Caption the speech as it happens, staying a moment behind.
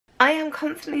I am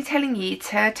constantly telling you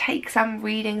to take some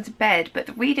reading to bed, but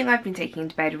the reading I've been taking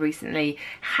to bed recently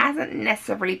hasn't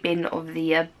necessarily been of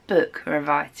the book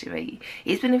variety.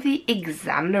 It's been of the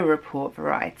examiner report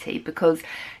variety, because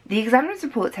the examiner's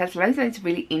report has loads and loads of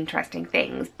really interesting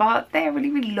things, but they're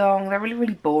really long, they're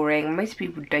really boring. Most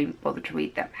people don't bother to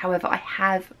read them. However, I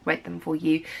have read them for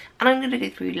you, and I'm going to go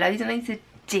through loads and loads of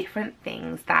different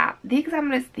things that the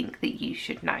examiners think that you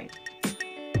should know.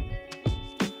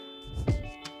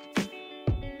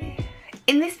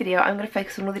 In this video, I'm going to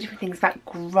focus on all the different things about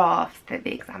graphs that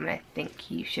the examiner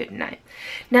think you should know.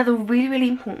 Now, the really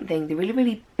important thing, the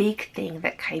really big thing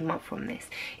that came up from this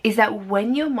is that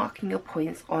when you're marking your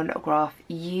points on a graph,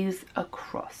 use a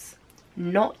cross,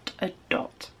 not a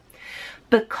dot.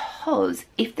 Because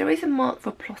if there is a mark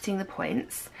for plotting the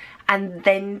points and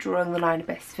then drawing the line of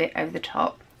best fit over the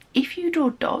top, if you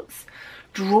draw dots,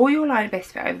 draw your line of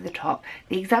best fit over the top,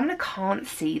 the examiner can't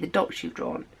see the dots you've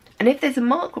drawn. And if there's a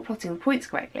mark for plotting the points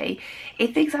correctly,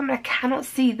 if the examiner cannot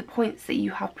see the points that you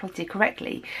have plotted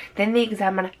correctly, then the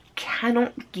examiner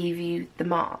cannot give you the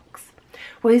marks.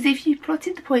 Whereas if you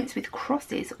plotted the points with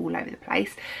crosses all over the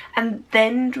place and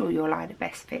then draw your line of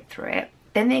best fit through it,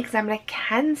 then the examiner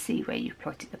can see where you've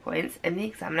plotted the points and the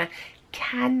examiner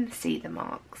can see the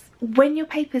marks. When your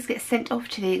papers get sent off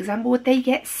to the exam board, they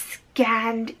get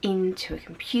scanned into a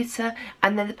computer,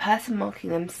 and then the person marking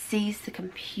them sees the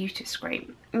computer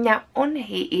screen. Now on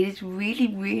here it is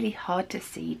really hard to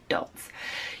see dots.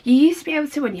 You used to be able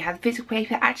to, when you had physical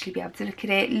paper, actually be able to look at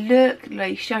it, look,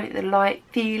 like shine it in the light,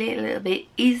 feel it a little bit,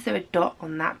 is there a dot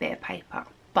on that bit of paper?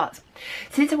 But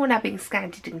since they're all now being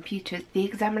scanned into computers, the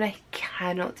examiner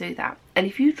cannot do that. And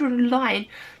if you draw a line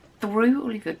through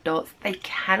all of your dots, they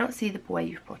cannot see the way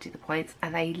you've plotted the points,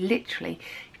 and they literally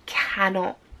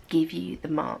cannot give you the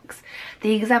marks.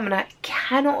 The examiner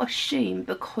cannot assume,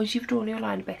 because you've drawn your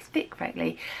line of best fit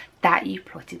correctly, that you've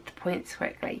plotted the points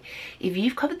correctly. If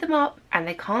you've covered them up and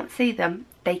they can't see them,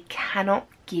 they cannot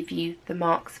give you the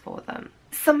marks for them.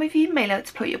 Some of you may like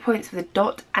to plot your points with a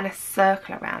dot and a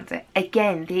circle around it.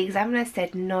 Again, the examiner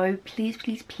said no, please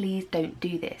don't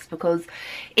do this, because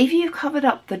if you've covered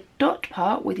up the dot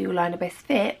part with your line of best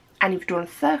fit and you've drawn a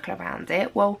circle around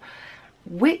it, well,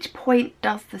 which point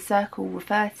does the circle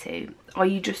refer to? Are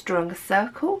you just drawing a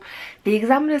circle? The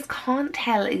examiners can't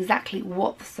tell exactly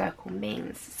what the circle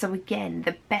means. So again,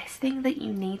 the best thing that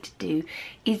you need to do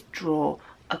is draw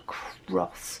a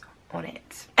cross on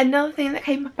it. Another thing that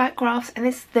came up about graphs, and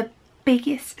this is the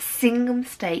biggest single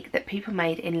mistake that people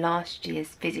made in last year's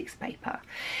physics paper.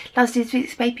 Last year's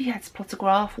physics paper, you had to plot a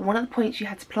graph. One of the points you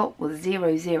had to plot was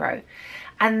 0, 0.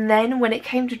 And then when it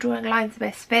came to drawing lines of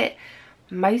best fit,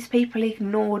 most people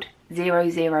ignored 0,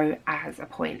 0 as a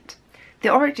point. The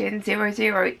origin 0,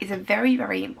 0 is a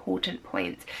very important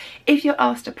point. If you're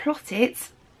asked to plot it,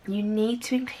 you need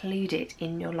to include it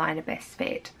in your line of best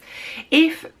fit.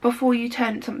 If before you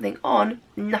turn something on,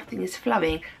 nothing is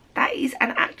flowing, that is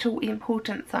an actual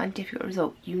important scientific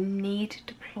result. You need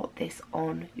to plot this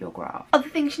on your graph. Other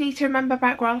things you need to remember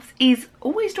about graphs is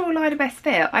always draw a line of best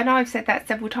fit. I know I've said that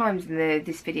several times in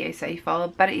this video so far,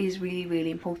 but it is really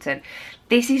important.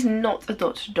 This is not a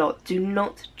dot to dot. Do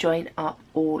not join up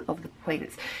all of the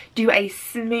points. Do a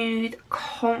smooth,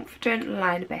 confident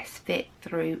line of best fit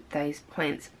through those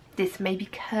points. This may be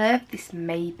curved, this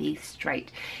may be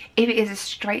straight. If it is a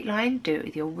straight line, do it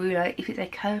with your ruler. If it's a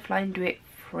curved line, do it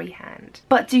freehand.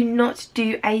 But do not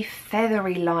do a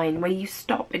feathery line where you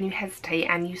stop and you hesitate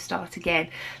and you start again.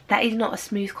 That is not a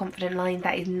smooth, confident line.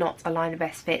 That is not a line of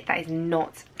best fit. That is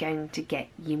not going to get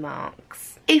you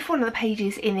marks. If one of the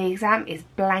pages in the exam is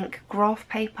blank graph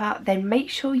paper, then make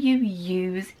sure you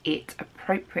use it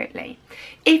appropriately.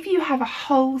 If you have a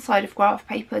whole side of graph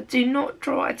paper, do not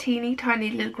draw a teeny tiny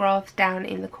little graph down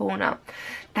in the corner.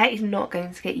 That is not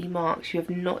going to get you marks. You have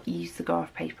not used the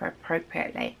graph paper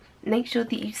appropriately. Make sure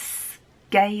that you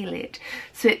scale it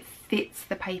so it fits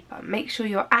the paper. Make sure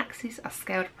your axes are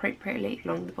scaled appropriately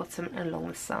along the bottom and along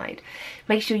the side.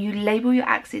 Make sure you label your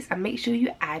axes and make sure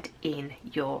you add in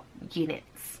your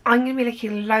units. I'm going to be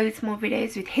making loads more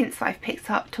videos with hints that I've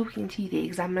picked up talking to the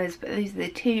examiners, but those are the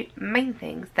two main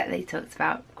things that they talked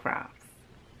about graphs.